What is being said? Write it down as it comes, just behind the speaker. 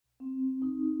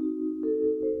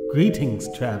Greetings,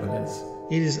 travelers.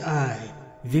 It is I,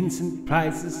 Vincent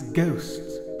Price's ghost,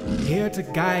 here to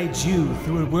guide you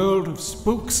through a world of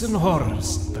spooks and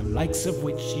horrors, the likes of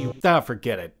which you...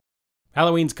 Forget it.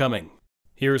 Halloween's coming.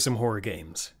 Here are some horror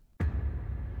games.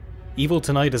 Evil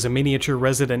Tonight is a miniature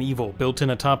Resident Evil built in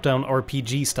a top-down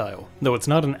RPG style, though it's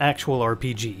not an actual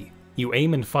RPG. You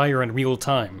aim and fire in real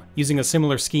time, using a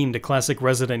similar scheme to classic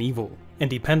Resident Evil, and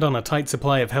depend on a tight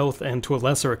supply of health and, to a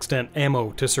lesser extent,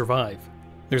 ammo to survive.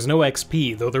 There's no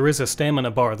XP, though there is a stamina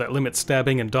bar that limits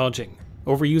stabbing and dodging.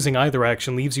 Overusing either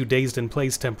action leaves you dazed in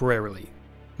place temporarily.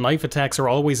 Knife attacks are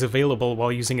always available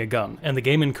while using a gun, and the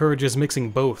game encourages mixing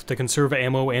both to conserve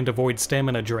ammo and avoid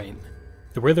stamina drain.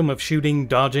 The rhythm of shooting,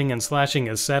 dodging, and slashing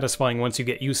is satisfying once you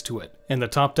get used to it, and the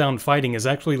top-down fighting is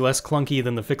actually less clunky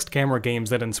than the fixed camera games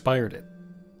that inspired it.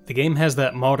 The game has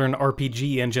that modern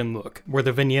RPG engine look, where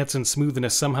the vignettes and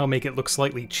smoothness somehow make it look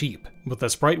slightly cheap, but the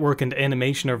sprite work and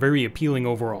animation are very appealing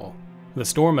overall. The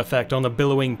storm effect on the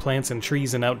billowing plants and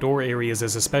trees in outdoor areas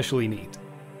is especially neat.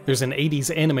 There's an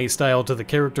 80s anime style to the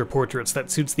character portraits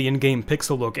that suits the in-game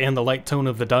pixel look and the light tone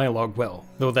of the dialogue well,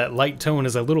 though that light tone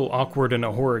is a little awkward in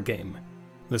a horror game.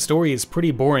 The story is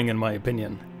pretty boring in my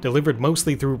opinion, delivered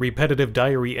mostly through repetitive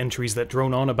diary entries that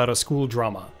drone on about a school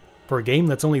drama. For a game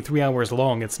that's only 3 hours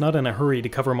long, it's not in a hurry to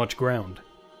cover much ground.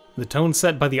 The tone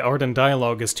set by the art and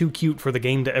dialogue is too cute for the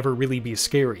game to ever really be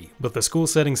scary, but the school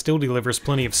setting still delivers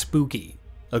plenty of spooky.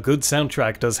 A good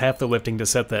soundtrack does half the lifting to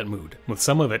set that mood, with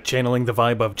some of it channeling the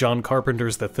vibe of John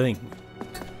Carpenter's The Thing.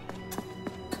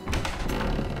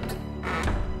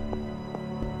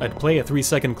 I'd play a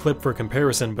 3-second clip for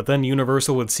comparison, but then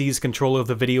Universal would seize control of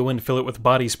the video and fill it with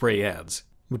body spray ads,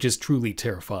 which is truly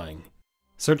terrifying.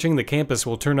 Searching the campus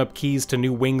will turn up keys to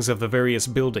new wings of the various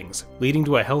buildings, leading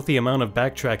to a healthy amount of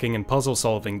backtracking and puzzle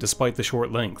solving despite the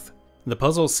short length. The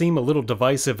puzzles seem a little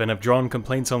divisive and have drawn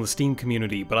complaints on the Steam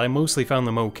community, but I mostly found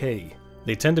them okay.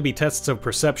 They tend to be tests of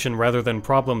perception rather than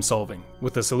problem solving,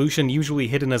 with the solution usually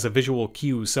hidden as a visual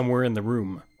cue somewhere in the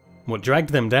room. What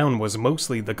dragged them down was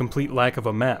mostly the complete lack of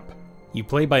a map. You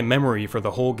play by memory for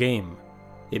the whole game.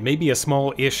 It may be a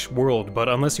small-ish world, but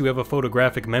unless you have a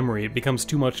photographic memory, it becomes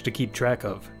too much to keep track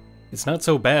of. It's not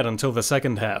so bad until the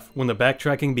second half, when the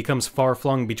backtracking becomes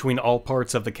far-flung between all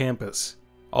parts of the campus.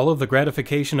 All of the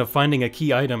gratification of finding a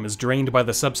key item is drained by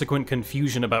the subsequent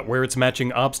confusion about where its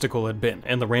matching obstacle had been,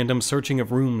 and the random searching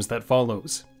of rooms that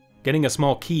follows. Getting a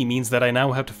small key means that I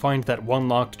now have to find that one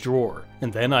locked drawer,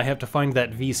 and then I have to find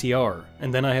that VCR,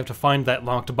 and then I have to find that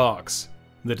locked box.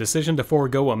 The decision to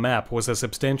forego a map was a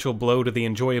substantial blow to the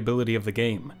enjoyability of the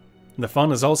game. The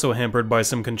fun is also hampered by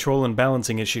some control and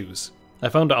balancing issues. I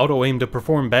found auto-aim to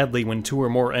perform badly when 2 or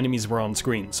more enemies were on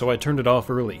screen, so I turned it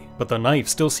off early, but the knife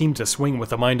still seemed to swing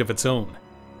with a mind of its own.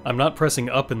 I'm not pressing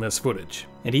up in this footage,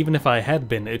 and even if I had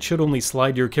been, it should only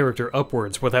slide your character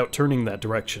upwards without turning that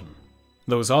direction.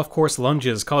 Those off-course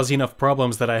lunges cause enough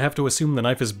problems that I have to assume the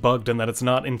knife is bugged and that it's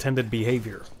not intended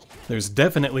behavior. There's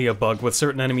definitely a bug with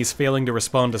certain enemies failing to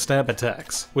respond to stab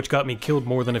attacks, which got me killed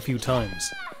more than a few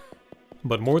times.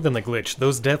 But more than the glitch,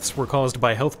 those deaths were caused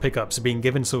by health pickups being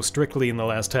given so strictly in the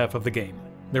last half of the game.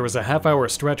 There was a half-hour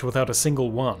stretch without a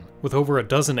single one, with over a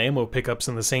dozen ammo pickups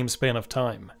in the same span of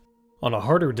time. On a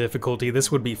harder difficulty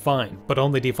this would be fine, but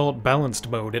on the default balanced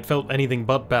mode it felt anything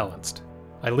but balanced.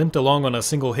 I limped along on a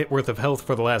single hit worth of health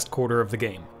for the last quarter of the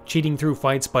game, cheating through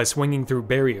fights by swinging through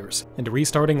barriers, and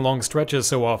restarting long stretches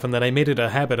so often that I made it a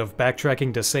habit of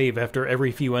backtracking to save after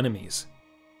every few enemies.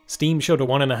 Steam showed a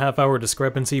 1.5 hour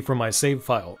discrepancy from my save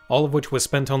file, all of which was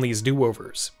spent on these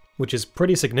do-overs, which is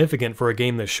pretty significant for a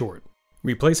game this short.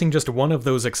 Replacing just one of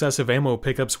those excessive ammo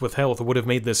pickups with health would have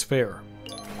made this fair.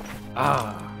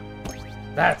 Ah,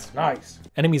 that's nice.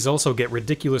 Enemies also get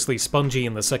ridiculously spongy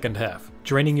in the second half,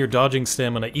 draining your dodging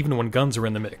stamina even when guns are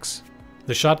in the mix.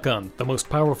 The shotgun, the most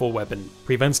powerful weapon,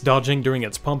 prevents dodging during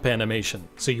its pump animation,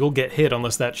 so you'll get hit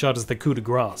unless that shot is the coup de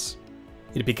grace.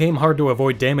 It became hard to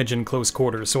avoid damage in close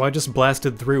quarters, so I just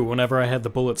blasted through whenever I had the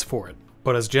bullets for it.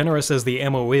 But as generous as the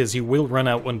ammo is, you will run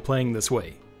out when playing this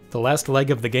way. The last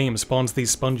leg of the game spawns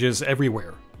these sponges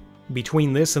everywhere.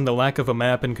 Between this and the lack of a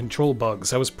map and control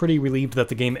bugs, I was pretty relieved that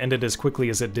the game ended as quickly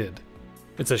as it did.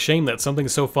 It's a shame that something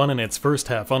so fun in its first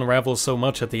half unravels so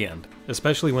much at the end,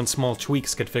 especially when small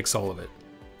tweaks could fix all of it.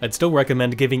 I'd still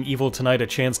recommend giving Evil Tonight a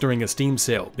chance during a Steam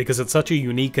sale, because it's such a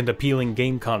unique and appealing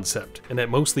game concept, and it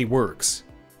mostly works.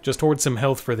 Just hoard some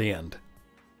health for the end.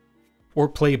 Or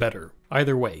play better,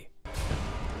 either way.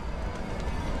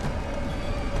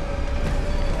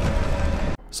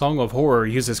 Song of Horror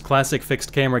uses classic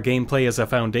fixed camera gameplay as a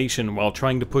foundation while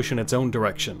trying to push in its own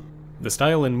direction. The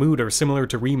style and mood are similar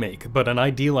to Remake, but an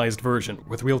idealized version,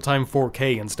 with real-time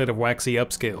 4K instead of waxy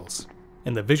upscales.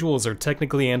 And the visuals are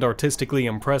technically and artistically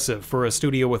impressive for a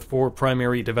studio with 4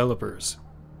 primary developers.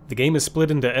 The game is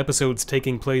split into episodes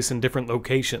taking place in different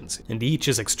locations, and each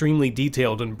is extremely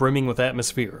detailed and brimming with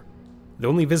atmosphere. The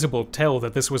only visible tell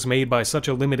that this was made by such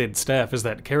a limited staff is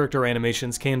that character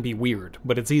animations can be weird,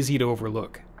 but it's easy to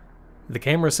overlook. The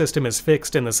camera system is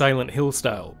fixed in the Silent Hill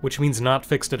style, which means not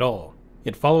fixed at all.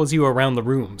 It follows you around the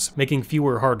rooms, making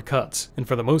fewer hard cuts, and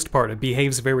for the most part it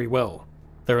behaves very well.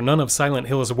 There are none of Silent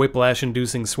Hill's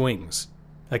whiplash-inducing swings.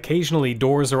 Occasionally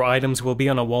doors or items will be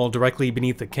on a wall directly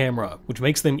beneath the camera, which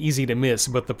makes them easy to miss,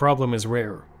 but the problem is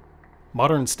rare.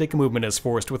 Modern stick movement is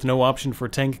forced with no option for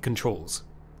tank controls.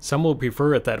 Some will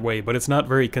prefer it that way, but it's not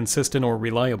very consistent or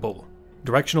reliable.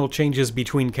 Directional changes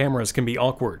between cameras can be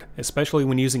awkward, especially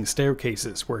when using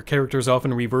staircases, where characters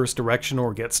often reverse direction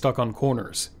or get stuck on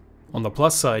corners. On the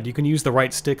plus side, you can use the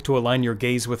right stick to align your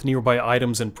gaze with nearby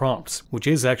items and prompts, which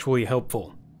is actually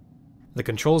helpful. The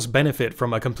controls benefit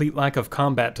from a complete lack of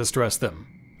combat to stress them.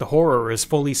 The horror is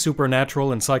fully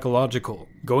supernatural and psychological,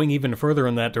 going even further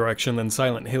in that direction than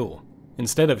Silent Hill.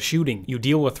 Instead of shooting, you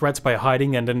deal with threats by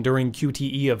hiding and enduring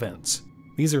QTE events.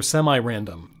 These are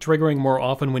semi-random, triggering more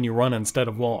often when you run instead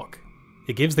of walk.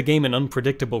 It gives the game an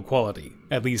unpredictable quality,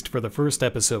 at least for the first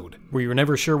episode, where you're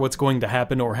never sure what's going to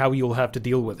happen or how you'll have to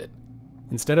deal with it.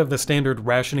 Instead of the standard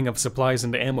rationing of supplies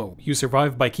and ammo, you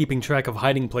survive by keeping track of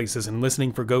hiding places and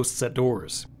listening for ghosts at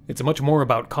doors. It's much more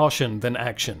about caution than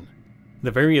action.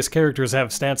 The various characters have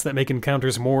stats that make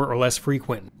encounters more or less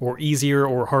frequent, or easier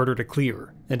or harder to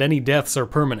clear, and any deaths are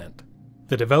permanent.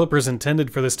 The developers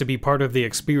intended for this to be part of the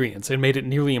experience and made it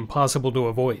nearly impossible to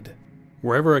avoid.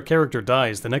 Wherever a character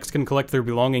dies, the next can collect their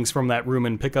belongings from that room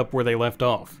and pick up where they left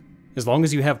off. As long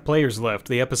as you have players left,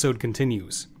 the episode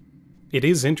continues. It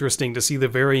is interesting to see the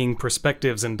varying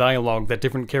perspectives and dialogue that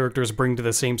different characters bring to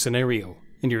the same scenario,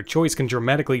 and your choice can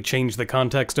dramatically change the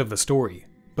context of the story.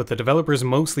 But the developers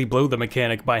mostly blow the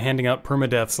mechanic by handing out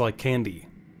permadeaths like candy.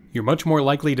 You're much more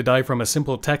likely to die from a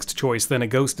simple text choice than a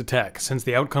ghost attack, since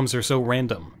the outcomes are so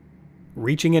random.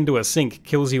 Reaching into a sink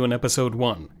kills you in episode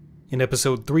 1. In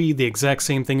episode 3, the exact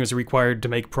same thing is required to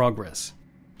make progress.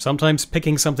 Sometimes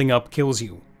picking something up kills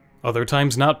you. Other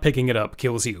times not picking it up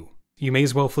kills you. You may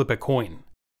as well flip a coin.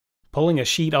 Pulling a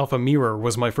sheet off a mirror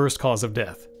was my first cause of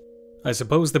death. I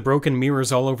suppose the broken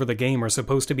mirrors all over the game are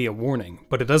supposed to be a warning,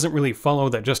 but it doesn't really follow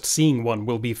that just seeing one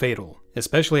will be fatal,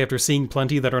 especially after seeing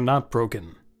plenty that are not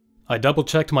broken. I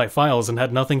double-checked my files and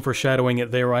had nothing foreshadowing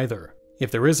it there either. If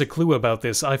there is a clue about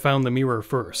this, I found the mirror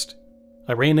first.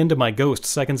 I ran into my ghost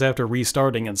seconds after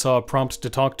restarting and saw a prompt to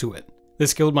talk to it.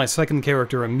 This killed my second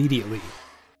character immediately.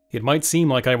 It might seem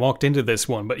like I walked into this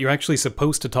one, but you're actually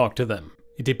supposed to talk to them.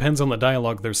 It depends on the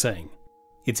dialogue they're saying.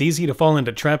 It's easy to fall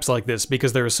into traps like this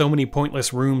because there are so many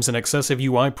pointless rooms and excessive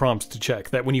UI prompts to check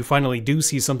that when you finally do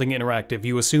see something interactive,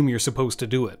 you assume you're supposed to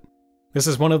do it. This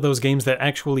is one of those games that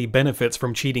actually benefits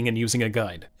from cheating and using a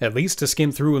guide, at least to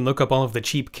skim through and look up all of the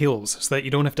cheap kills so that you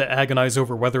don't have to agonize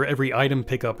over whether every item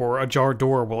pickup or ajar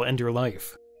door will end your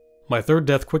life. My third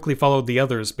death quickly followed the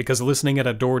others because listening at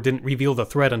a door didn't reveal the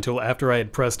threat until after I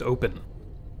had pressed open.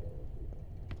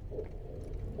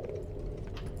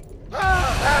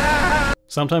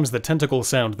 Sometimes the tentacle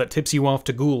sound that tips you off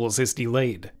to ghouls is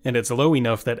delayed, and it's low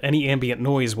enough that any ambient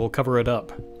noise will cover it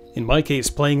up. In my case,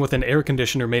 playing with an air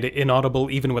conditioner made it inaudible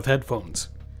even with headphones.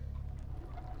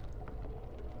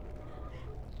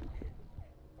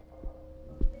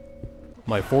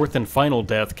 My fourth and final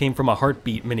death came from a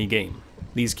heartbeat minigame.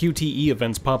 These QTE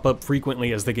events pop up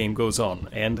frequently as the game goes on,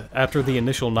 and, after the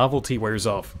initial novelty wears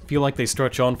off, feel like they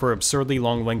stretch on for absurdly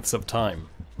long lengths of time.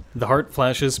 The heart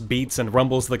flashes, beats, and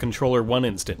rumbles the controller one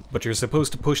instant, but you're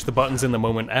supposed to push the buttons in the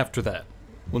moment after that.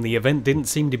 When the event didn't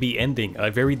seem to be ending, I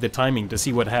varied the timing to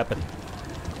see what happened.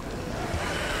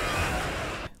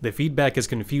 The feedback is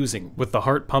confusing, with the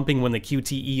heart pumping when the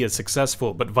QTE is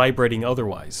successful but vibrating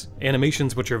otherwise,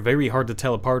 animations which are very hard to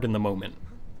tell apart in the moment.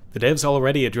 The devs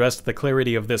already addressed the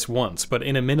clarity of this once, but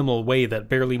in a minimal way that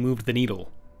barely moved the needle.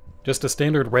 Just a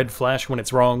standard red flash when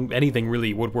it's wrong, anything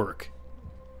really would work.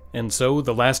 And so,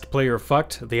 the last player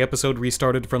fucked, the episode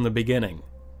restarted from the beginning.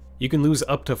 You can lose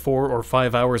up to 4 or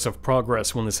 5 hours of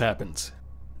progress when this happens.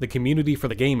 The community for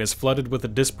the game is flooded with a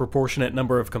disproportionate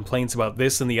number of complaints about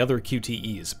this and the other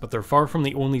QTEs, but they're far from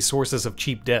the only sources of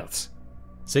cheap deaths.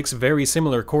 6 very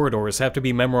similar corridors have to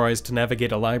be memorized to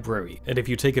navigate a library, and if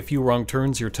you take a few wrong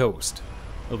turns, you're toast.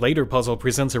 A later puzzle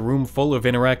presents a room full of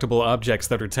interactable objects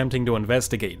that are tempting to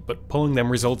investigate, but pulling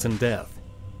them results in death.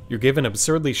 You're given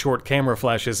absurdly short camera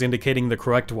flashes indicating the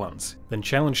correct ones, then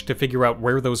challenged to figure out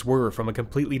where those were from a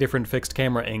completely different fixed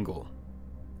camera angle.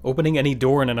 Opening any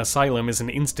door in an asylum is an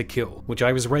insta-kill, which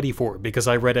I was ready for because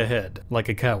I read ahead, like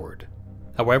a coward.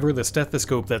 However, the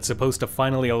stethoscope that's supposed to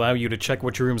finally allow you to check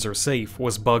which rooms are safe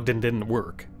was bugged and didn't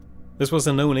work. This was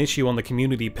a known issue on the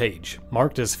community page,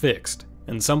 marked as fixed,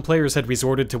 and some players had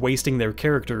resorted to wasting their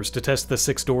characters to test the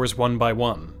 6 doors one by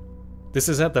one. This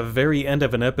is at the very end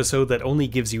of an episode that only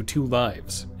gives you 2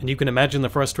 lives, and you can imagine the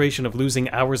frustration of losing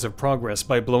hours of progress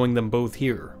by blowing them both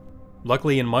here.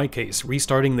 Luckily in my case,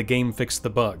 restarting the game fixed the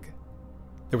bug.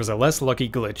 There was a less lucky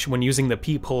glitch when using the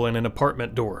peephole in an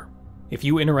apartment door. If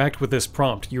you interact with this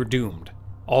prompt, you're doomed.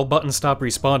 All buttons stop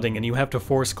responding and you have to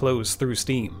force close through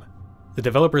Steam. The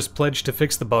developers pledged to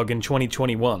fix the bug in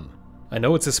 2021. I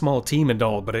know it's a small team and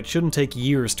all, but it shouldn't take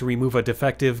years to remove a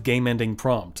defective, game-ending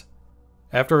prompt.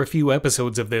 After a few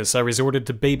episodes of this, I resorted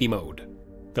to baby mode.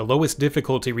 The lowest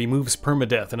difficulty removes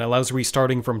permadeath and allows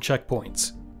restarting from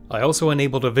checkpoints. I also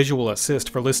enabled a visual assist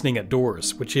for listening at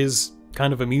doors, which is,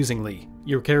 kind of amusingly,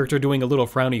 your character doing a little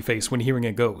frowny face when hearing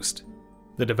a ghost.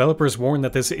 The developers warn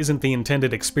that this isn't the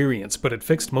intended experience, but it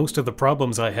fixed most of the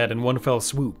problems I had in one fell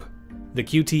swoop. The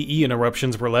QTE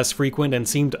interruptions were less frequent and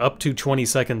seemed up to 20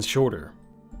 seconds shorter.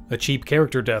 A cheap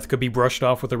character death could be brushed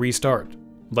off with a restart.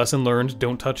 Lesson learned,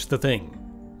 don't touch the thing.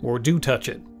 Or do touch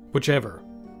it, whichever.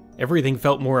 Everything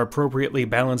felt more appropriately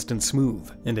balanced and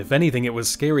smooth, and if anything it was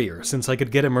scarier since I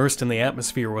could get immersed in the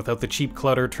atmosphere without the cheap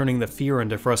clutter turning the fear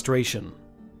into frustration.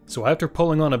 So after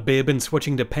pulling on a bib and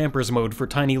switching to Pampers mode for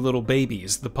tiny little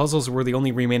babies, the puzzles were the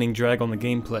only remaining drag on the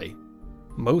gameplay.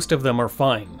 Most of them are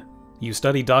fine. You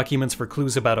study documents for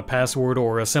clues about a password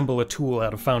or assemble a tool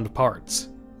out of found parts.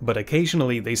 But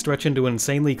occasionally they stretch into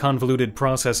insanely convoluted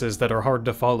processes that are hard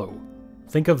to follow.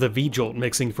 Think of the V-Jolt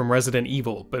mixing from Resident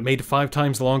Evil, but made 5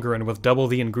 times longer and with double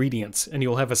the ingredients, and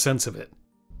you'll have a sense of it.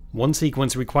 One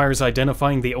sequence requires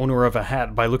identifying the owner of a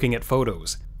hat by looking at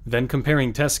photos, then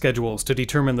comparing test schedules to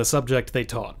determine the subject they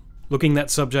taught, looking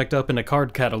that subject up in a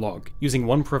card catalog, using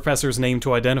one professor's name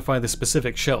to identify the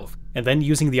specific shelf, and then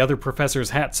using the other professor's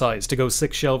hat size to go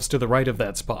 6 shelves to the right of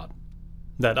that spot.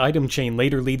 That item chain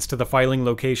later leads to the filing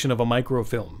location of a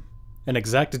microfilm. An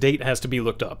exact date has to be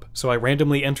looked up, so I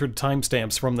randomly entered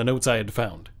timestamps from the notes I had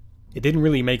found. It didn't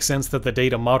really make sense that the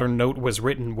date a modern note was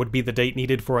written would be the date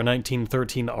needed for a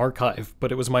 1913 archive,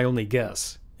 but it was my only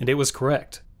guess. And it was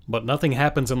correct. But nothing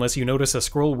happens unless you notice a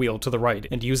scroll wheel to the right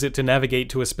and use it to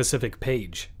navigate to a specific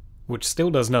page. Which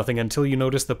still does nothing until you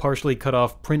notice the partially cut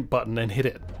off print button and hit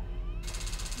it.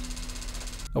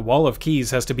 A wall of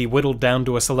keys has to be whittled down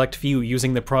to a select few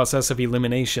using the process of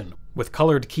elimination, with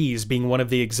colored keys being one of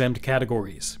the exempt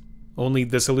categories. Only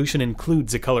the solution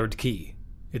includes a colored key.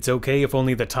 It's okay if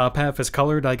only the top half is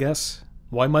colored, I guess?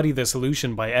 Why muddy the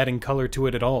solution by adding color to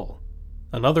it at all?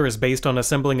 Another is based on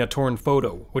assembling a torn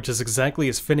photo, which is exactly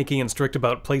as finicky and strict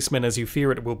about placement as you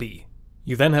fear it will be.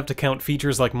 You then have to count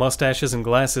features like mustaches and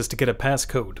glasses to get a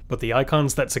passcode, but the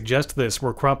icons that suggest this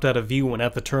were cropped out of view when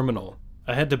at the terminal.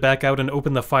 I had to back out and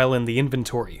open the file in the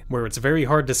inventory, where it's very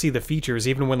hard to see the features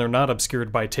even when they're not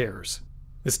obscured by tears.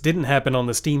 This didn't happen on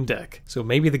the Steam Deck, so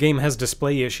maybe the game has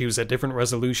display issues at different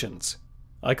resolutions.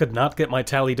 I could not get my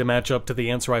tally to match up to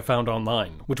the answer I found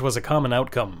online, which was a common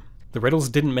outcome. The riddles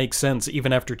didn't make sense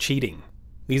even after cheating.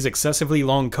 These excessively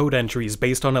long code entries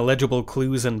based on illegible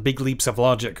clues and big leaps of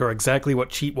logic are exactly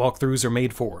what cheat walkthroughs are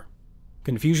made for.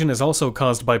 Confusion is also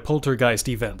caused by poltergeist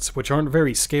events, which aren't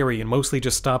very scary and mostly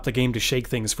just stop the game to shake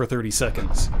things for 30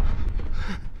 seconds.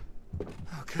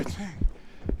 Oh, good thing.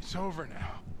 It's over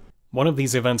now. One of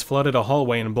these events flooded a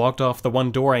hallway and blocked off the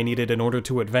one door I needed in order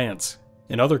to advance.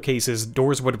 In other cases,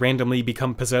 doors would randomly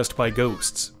become possessed by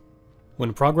ghosts.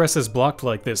 When progress is blocked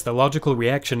like this, the logical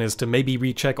reaction is to maybe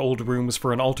recheck old rooms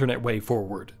for an alternate way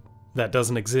forward. That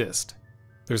doesn't exist.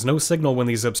 There's no signal when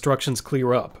these obstructions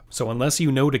clear up, so unless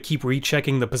you know to keep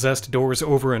rechecking the possessed doors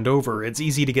over and over, it's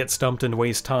easy to get stumped and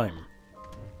waste time.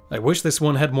 I wish this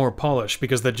one had more polish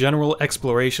because the general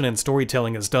exploration and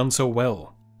storytelling is done so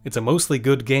well. It's a mostly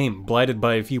good game, blighted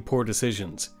by a few poor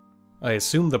decisions. I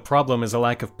assume the problem is a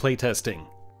lack of playtesting.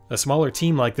 A smaller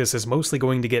team like this is mostly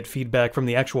going to get feedback from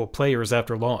the actual players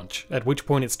after launch, at which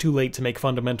point it's too late to make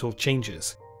fundamental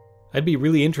changes. I'd be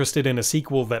really interested in a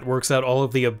sequel that works out all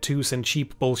of the obtuse and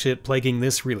cheap bullshit plaguing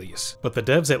this release, but the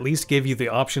devs at least gave you the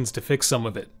options to fix some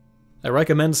of it. I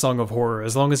recommend Song of Horror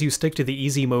as long as you stick to the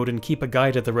easy mode and keep a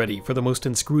guide at the ready for the most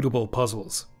inscrutable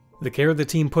puzzles. The care the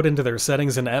team put into their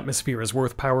settings and atmosphere is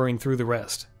worth powering through the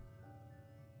rest.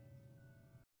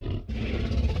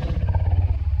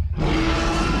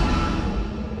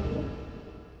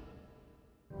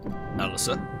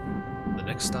 Alisa, The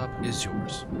next stop is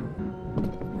yours.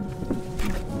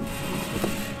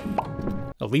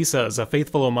 Alisa is a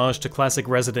faithful homage to classic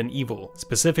Resident Evil,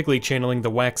 specifically channeling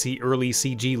the waxy early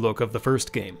CG look of the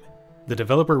first game. The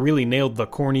developer really nailed the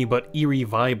corny but eerie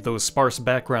vibe those sparse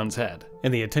backgrounds had,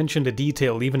 and the attention to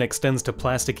detail even extends to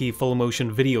plasticky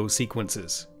full-motion video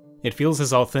sequences. It feels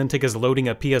as authentic as loading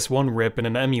a PS1 rip in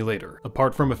an emulator,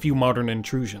 apart from a few modern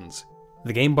intrusions.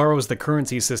 The game borrows the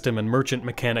currency system and merchant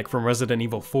mechanic from Resident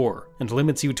Evil 4, and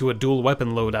limits you to a dual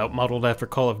weapon loadout modeled after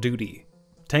Call of Duty.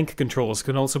 Tank controls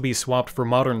can also be swapped for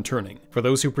modern turning, for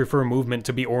those who prefer movement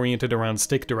to be oriented around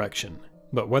stick direction.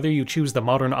 But whether you choose the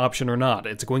modern option or not,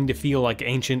 it's going to feel like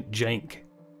ancient jank.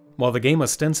 While the game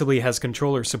ostensibly has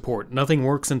controller support, nothing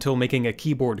works until making a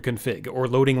keyboard config or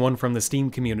loading one from the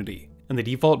Steam community, and the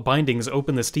default bindings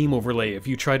open the Steam overlay if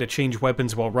you try to change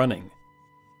weapons while running.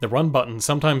 The run button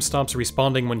sometimes stops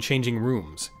responding when changing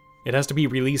rooms. It has to be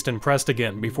released and pressed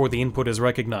again before the input is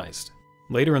recognized.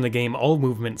 Later in the game, all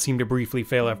movements seem to briefly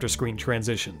fail after screen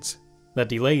transitions. That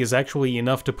delay is actually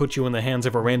enough to put you in the hands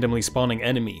of a randomly spawning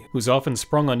enemy, who's often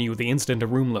sprung on you the instant a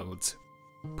room loads.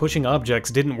 Pushing objects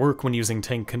didn't work when using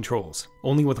tank controls,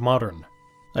 only with modern.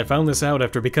 I found this out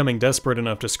after becoming desperate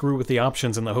enough to screw with the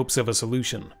options in the hopes of a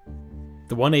solution.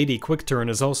 The 180 quick turn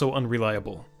is also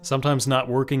unreliable, sometimes not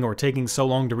working or taking so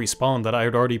long to respawn that I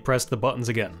had already pressed the buttons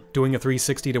again, doing a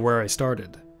 360 to where I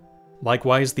started.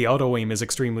 Likewise, the auto-aim is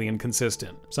extremely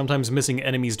inconsistent, sometimes missing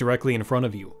enemies directly in front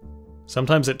of you.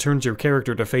 Sometimes it turns your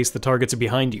character to face the targets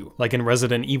behind you, like in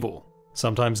Resident Evil,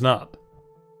 sometimes not.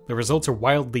 The results are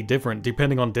wildly different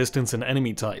depending on distance and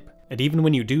enemy type, and even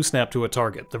when you do snap to a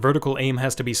target, the vertical aim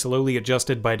has to be slowly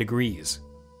adjusted by degrees.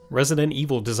 Resident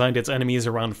Evil designed its enemies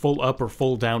around full up or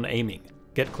full down aiming.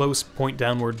 Get close, point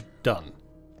downward, done.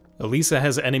 Alisa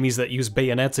has enemies that use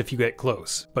bayonets if you get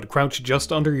close, but crouch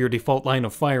just under your default line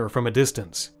of fire from a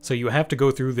distance, so you have to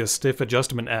go through this stiff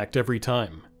adjustment act every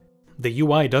time. The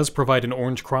UI does provide an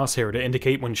orange crosshair to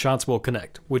indicate when shots will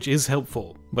connect, which is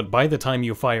helpful, but by the time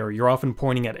you fire, you're often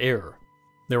pointing at air.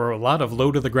 There are a lot of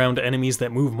low-to-the-ground enemies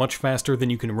that move much faster than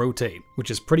you can rotate, which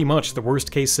is pretty much the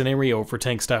worst-case scenario for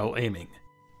tank-style aiming.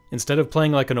 Instead of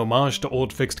playing like an homage to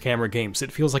old fixed-camera games,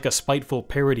 it feels like a spiteful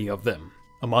parody of them.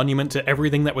 A monument to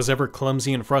everything that was ever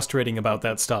clumsy and frustrating about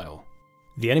that style.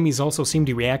 The enemies also seem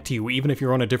to react to you even if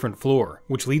you're on a different floor,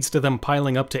 which leads to them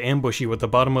piling up to ambush you at the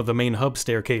bottom of the main hub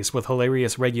staircase with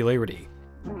hilarious regularity.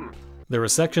 There are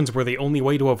sections where the only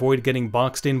way to avoid getting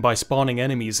boxed in by spawning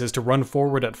enemies is to run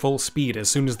forward at full speed as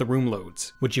soon as the room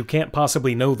loads, which you can't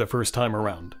possibly know the first time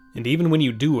around. And even when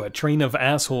you do, a train of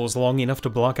assholes long enough to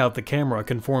block out the camera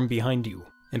can form behind you.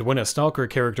 And when a stalker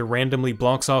character randomly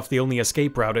blocks off the only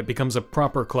escape route, it becomes a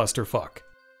proper clusterfuck.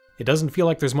 It doesn't feel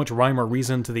like there's much rhyme or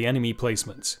reason to the enemy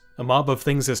placements. A mob of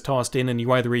things is tossed in and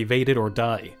you either evade it or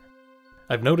die.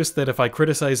 I've noticed that if I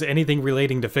criticize anything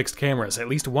relating to fixed cameras, at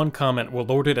least one comment will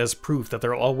lord it as proof that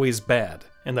they're always bad,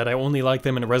 and that I only like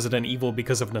them in Resident Evil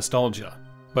because of nostalgia.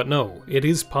 But no, it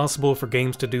is possible for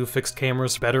games to do fixed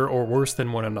cameras better or worse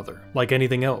than one another, like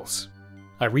anything else.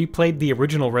 I replayed the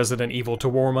original Resident Evil to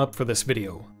warm up for this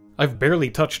video. I've barely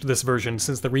touched this version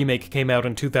since the remake came out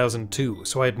in 2002,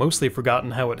 so I had mostly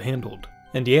forgotten how it handled.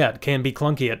 And yeah, it can be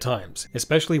clunky at times,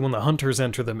 especially when the hunters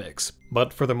enter the mix,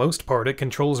 but for the most part it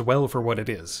controls well for what it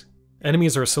is.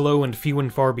 Enemies are slow and few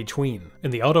and far between,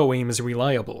 and the auto-aim is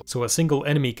reliable, so a single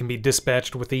enemy can be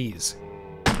dispatched with ease.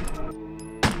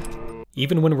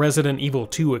 Even when Resident Evil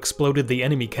 2 exploded the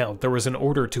enemy count, there was an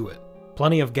order to it.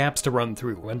 Plenty of gaps to run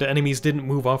through, and enemies didn't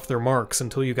move off their marks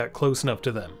until you got close enough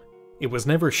to them. It was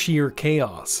never sheer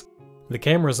chaos. The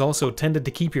cameras also tended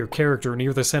to keep your character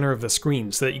near the center of the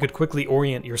screen so that you could quickly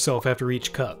orient yourself after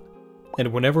each cut.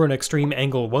 And whenever an extreme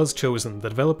angle was chosen, the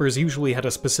developers usually had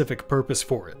a specific purpose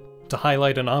for it, to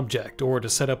highlight an object or to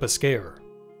set up a scare.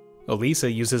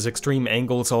 Alisa uses extreme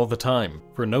angles all the time,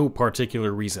 for no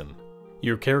particular reason.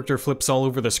 Your character flips all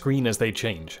over the screen as they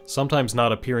change, sometimes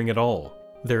not appearing at all.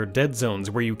 There are dead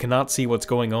zones where you cannot see what's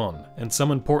going on, and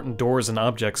some important doors and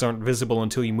objects aren't visible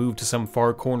until you move to some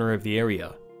far corner of the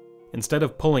area. Instead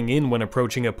of pulling in when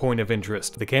approaching a point of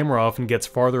interest, the camera often gets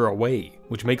farther away,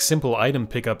 which makes simple item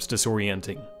pickups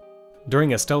disorienting.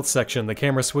 During a stealth section, the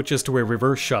camera switches to a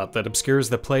reverse shot that obscures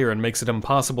the player and makes it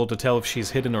impossible to tell if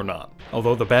she's hidden or not,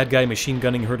 although the bad guy machine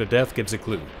gunning her to death gives a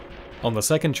clue. On the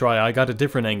second try, I got a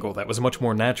different angle that was much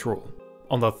more natural.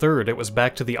 On the third, it was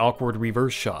back to the awkward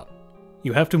reverse shot.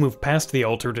 You have to move past the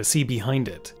altar to see behind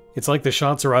it. It's like the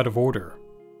shots are out of order.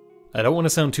 I don't want to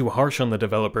sound too harsh on the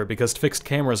developer because fixed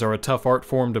cameras are a tough art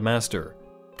form to master.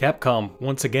 Capcom,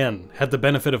 once again, had the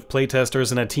benefit of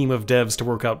playtesters and a team of devs to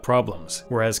work out problems,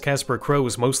 whereas Casper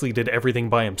Crows mostly did everything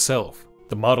by himself.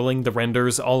 The modeling, the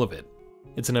renders, all of it.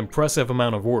 It's an impressive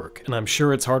amount of work, and I'm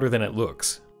sure it's harder than it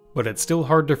looks. But it's still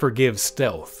hard to forgive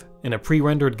stealth in a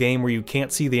pre-rendered game where you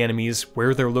can't see the enemies,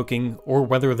 where they're looking, or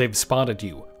whether they've spotted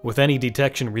you, with any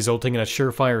detection resulting in a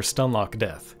surefire stunlock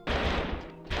death.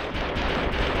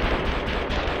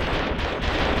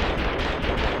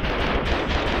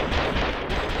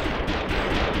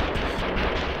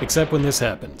 Except when this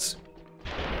happens.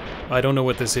 I don't know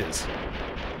what this is.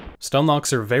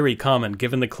 Stunlocks are very common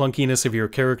given the clunkiness of your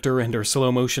character and her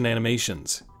slow motion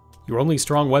animations. Your only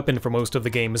strong weapon for most of the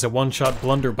game is a one-shot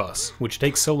blunderbuss, which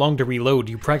takes so long to reload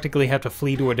you practically have to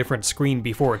flee to a different screen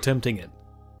before attempting it.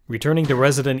 Returning to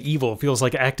Resident Evil feels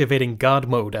like activating God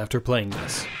mode after playing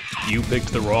this. You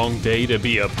picked the wrong day to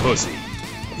be a pussy.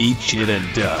 Eat shit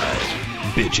and die.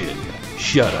 Bitchin'.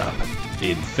 Shut up.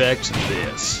 Infect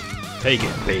this. Take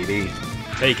it, baby.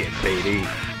 Take it, baby.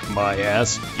 My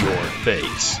ass, your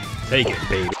face. Take it,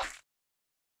 baby.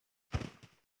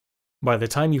 By the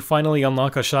time you finally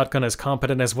unlock a shotgun as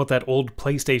competent as what that old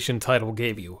PlayStation title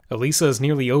gave you, Alisa is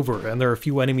nearly over and there are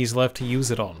few enemies left to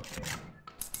use it on.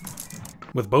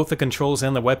 With both the controls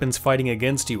and the weapons fighting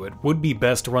against you, it would be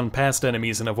best to run past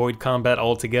enemies and avoid combat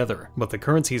altogether, but the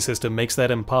currency system makes that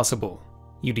impossible.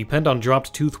 You depend on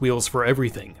dropped tooth wheels for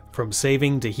everything, from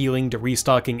saving to healing to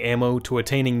restocking ammo to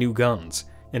attaining new guns,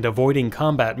 and avoiding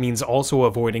combat means also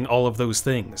avoiding all of those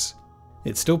things.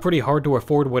 It's still pretty hard to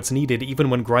afford what's needed even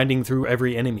when grinding through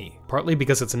every enemy, partly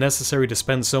because it's necessary to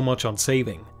spend so much on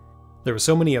saving. There are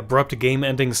so many abrupt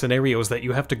game-ending scenarios that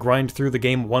you have to grind through the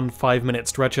game one 5-minute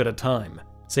stretch at a time,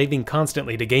 saving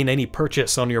constantly to gain any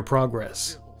purchase on your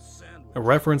progress. A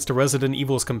reference to Resident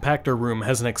Evil's compactor room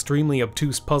has an extremely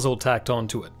obtuse puzzle tacked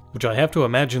onto it, which I have to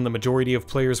imagine the majority of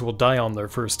players will die on their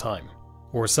first time,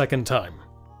 or second time,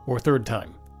 or third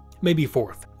time. Maybe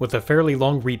fourth, with a fairly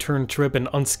long return trip and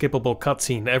unskippable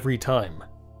cutscene every time.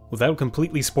 Without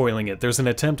completely spoiling it, there's an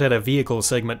attempt at a vehicle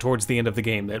segment towards the end of the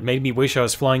game that made me wish I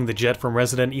was flying the jet from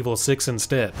Resident Evil 6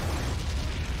 instead.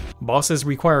 Bosses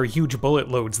require huge bullet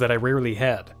loads that I rarely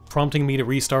had, prompting me to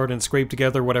restart and scrape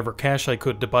together whatever cash I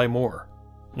could to buy more.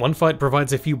 One fight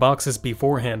provides a few boxes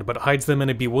beforehand, but hides them in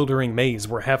a bewildering maze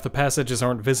where half the passages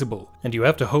aren't visible, and you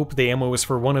have to hope the ammo is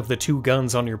for one of the 2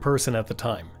 guns on your person at the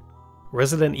time.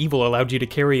 Resident Evil allowed you to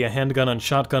carry a handgun and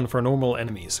shotgun for normal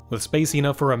enemies, with space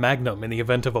enough for a magnum in the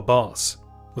event of a boss.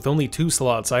 With only 2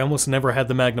 slots, I almost never had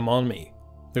the magnum on me.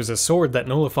 There's a sword that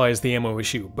nullifies the ammo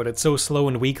issue, but it's so slow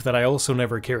and weak that I also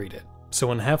never carried it.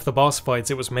 So in half the boss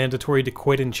fights it was mandatory to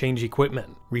quit and change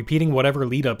equipment, repeating whatever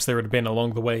lead-ups there had been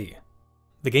along the way.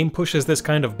 The game pushes this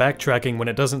kind of backtracking when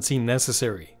it doesn't seem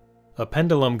necessary. A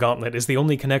pendulum gauntlet is the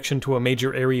only connection to a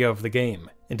major area of the game,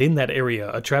 and in that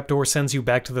area, a trapdoor sends you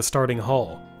back to the starting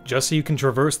hall, just so you can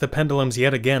traverse the pendulums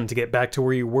yet again to get back to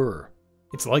where you were.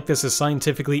 It's like this is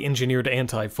scientifically engineered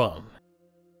anti-fun.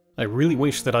 I really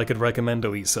wish that I could recommend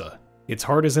Alisa. Its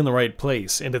heart is in the right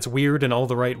place, and it's weird in all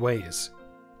the right ways.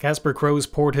 Casper Crowe's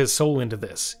poured his soul into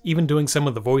this, even doing some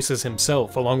of the voices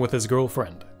himself along with his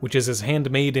girlfriend, which is as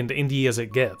handmade and indie as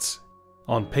it gets.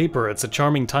 On paper, it's a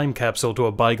charming time capsule to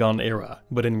a bygone era,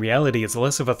 but in reality it's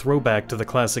less of a throwback to the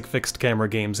classic fixed-camera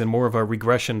games and more of a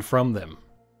regression from them.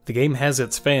 The game has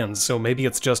its fans, so maybe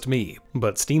it's just me,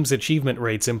 but Steam's achievement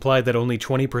rates imply that only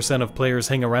 20% of players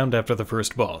hang around after the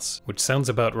first boss, which sounds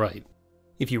about right.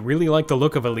 If you really like the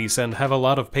look of Alisa and have a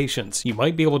lot of patience, you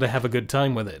might be able to have a good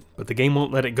time with it, but the game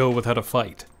won't let it go without a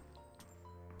fight.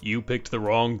 You picked the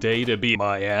wrong day to be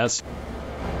my ass.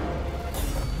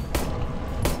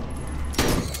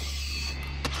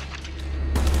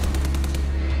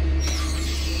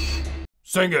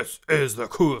 Signalis is the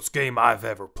coolest game I've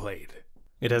ever played.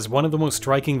 It has one of the most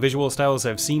striking visual styles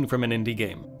I've seen from an indie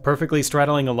game, perfectly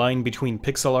straddling a line between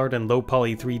pixel art and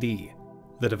low-poly 3D.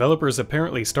 The developers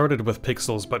apparently started with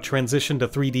pixels but transitioned to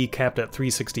 3D capped at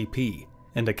 360p,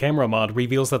 and a camera mod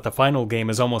reveals that the final game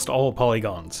is almost all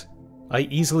polygons. I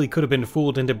easily could have been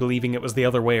fooled into believing it was the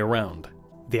other way around.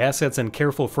 The assets and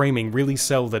careful framing really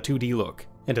sell the 2D look,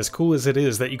 and as cool as it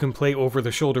is that you can play over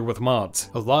the shoulder with mods,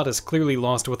 a lot is clearly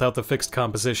lost without the fixed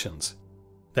compositions.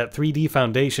 That 3D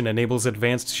foundation enables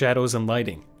advanced shadows and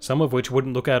lighting, some of which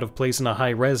wouldn't look out of place in a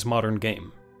high-res modern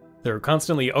game. There are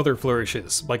constantly other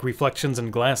flourishes, like reflections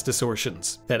and glass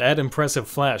distortions, that add impressive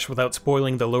flash without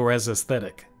spoiling the low-res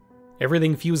aesthetic.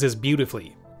 Everything fuses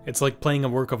beautifully. It's like playing a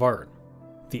work of art.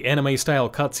 The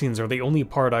anime-style cutscenes are the only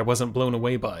part I wasn't blown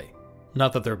away by.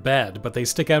 Not that they're bad, but they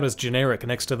stick out as generic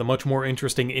next to the much more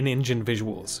interesting in-engine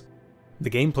visuals. The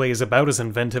gameplay is about as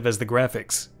inventive as the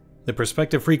graphics. The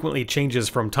perspective frequently changes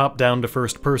from top-down to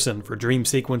first-person for dream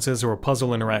sequences or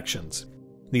puzzle interactions.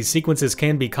 These sequences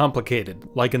can be complicated,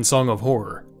 like in Song of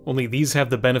Horror, only these have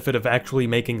the benefit of actually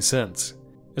making sense.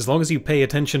 As long as you pay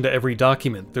attention to every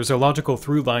document, there's a logical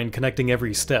through line connecting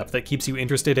every step that keeps you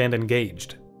interested and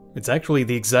engaged. It's actually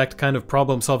the exact kind of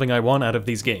problem solving I want out of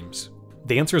these games.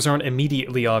 The answers aren't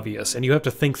immediately obvious, and you have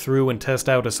to think through and test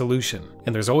out a solution,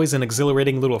 and there's always an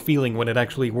exhilarating little feeling when it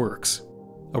actually works.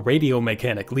 A radio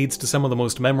mechanic leads to some of the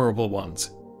most memorable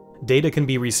ones. Data can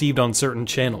be received on certain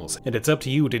channels, and it's up to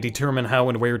you to determine how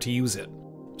and where to use it.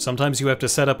 Sometimes you have to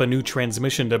set up a new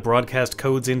transmission to broadcast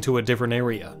codes into a different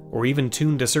area, or even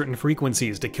tune to certain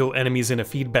frequencies to kill enemies in a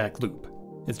feedback loop.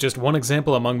 It's just one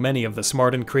example among many of the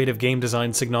smart and creative game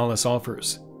design Signalis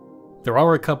offers. There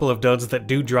are a couple of duds that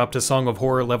do drop to Song of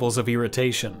Horror levels of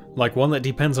irritation, like one that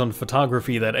depends on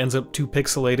photography that ends up too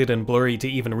pixelated and blurry to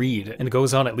even read, and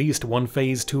goes on at least one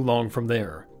phase too long from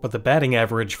there, but the batting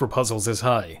average for puzzles is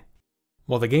high.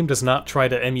 While the game does not try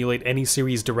to emulate any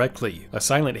series directly, a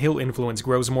Silent Hill influence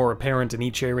grows more apparent in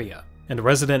each area, and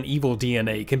Resident Evil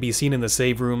DNA can be seen in the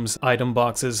save rooms, item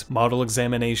boxes, model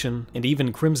examination, and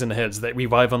even Crimson Heads that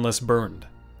revive unless burned.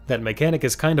 That mechanic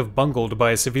is kind of bungled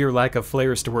by a severe lack of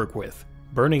flares to work with.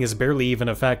 Burning is barely even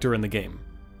a factor in the game.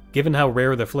 Given how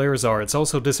rare the flares are, it's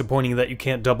also disappointing that you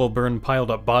can't double burn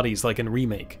piled up bodies like in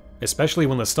Remake, especially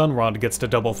when the stun rod gets to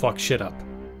double fuck shit up.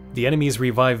 The enemies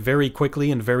revive very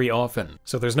quickly and very often,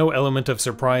 so there's no element of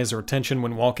surprise or tension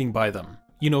when walking by them.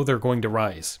 You know they're going to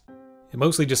rise. It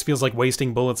mostly just feels like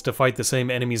wasting bullets to fight the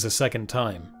same enemies a second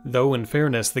time, though in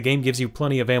fairness the game gives you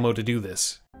plenty of ammo to do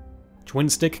this. Twin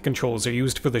stick controls are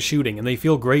used for the shooting and they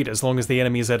feel great as long as the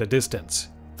enemy is at a distance.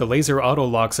 The laser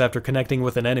auto-locks after connecting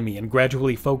with an enemy and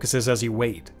gradually focuses as you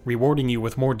wait, rewarding you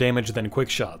with more damage than quick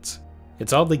shots.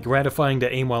 It's oddly gratifying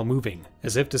to aim while moving,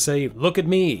 as if to say, "Look at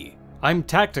me! I'm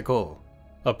tactical!"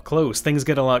 Up close, things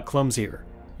get a lot clumsier.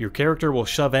 Your character will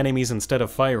shove enemies instead of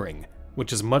firing,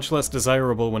 which is much less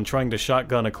desirable when trying to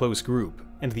shotgun a close group,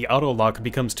 and the auto-lock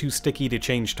becomes too sticky to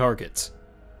change targets.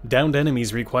 Downed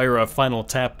enemies require a final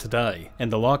tap to die,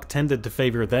 and the lock tended to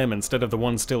favor them instead of the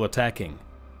ones still attacking.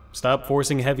 Stop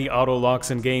forcing heavy auto-locks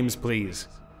in games, please.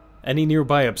 Any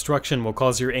nearby obstruction will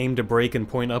cause your aim to break and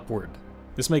point upward.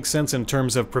 This makes sense in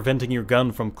terms of preventing your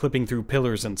gun from clipping through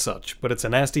pillars and such, but it's a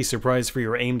nasty surprise for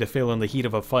your aim to fail in the heat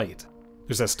of a fight.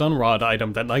 There's a stun rod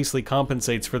item that nicely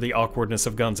compensates for the awkwardness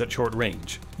of guns at short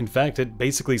range. In fact, it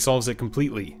basically solves it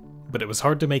completely, but it was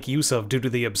hard to make use of due to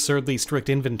the absurdly strict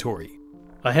inventory.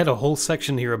 I had a whole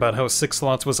section here about how 6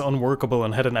 slots was unworkable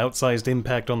and had an outsized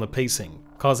impact on the pacing,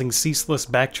 causing ceaseless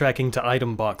backtracking to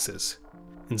item boxes.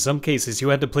 In some cases, you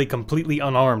had to play completely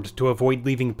unarmed to avoid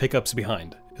leaving pickups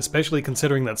behind, especially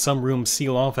considering that some rooms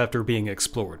seal off after being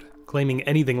explored, claiming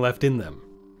anything left in them.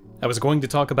 I was going to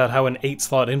talk about how an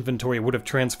 8-slot inventory would have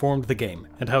transformed the game,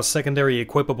 and how secondary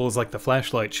equipables like the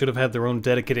flashlight should have had their own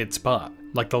dedicated spot,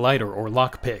 like the lighter or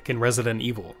lockpick in Resident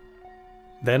Evil.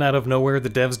 Then out of nowhere, the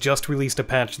devs just released a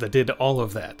patch that did all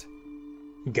of that.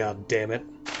 God damn it.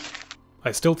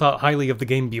 I still thought highly of the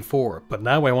game before, but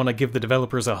now I want to give the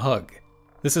developers a hug.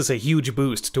 This is a huge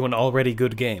boost to an already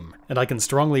good game, and I can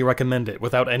strongly recommend it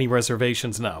without any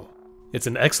reservations now. It's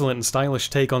an excellent and stylish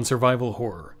take on survival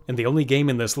horror, and the only game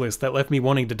in this list that left me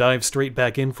wanting to dive straight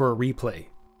back in for a replay.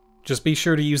 Just be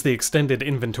sure to use the extended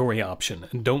inventory option,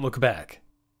 and don't look back.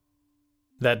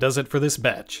 That does it for this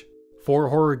batch. 4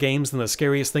 horror games, and the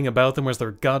scariest thing about them was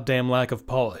their goddamn lack of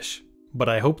polish. But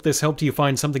I hope this helped you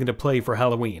find something to play for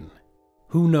Halloween.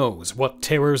 Who knows what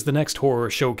terrors the next horror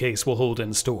showcase will hold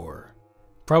in store.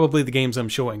 Probably the games I'm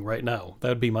showing right now, that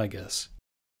would be my guess.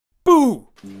 Boo!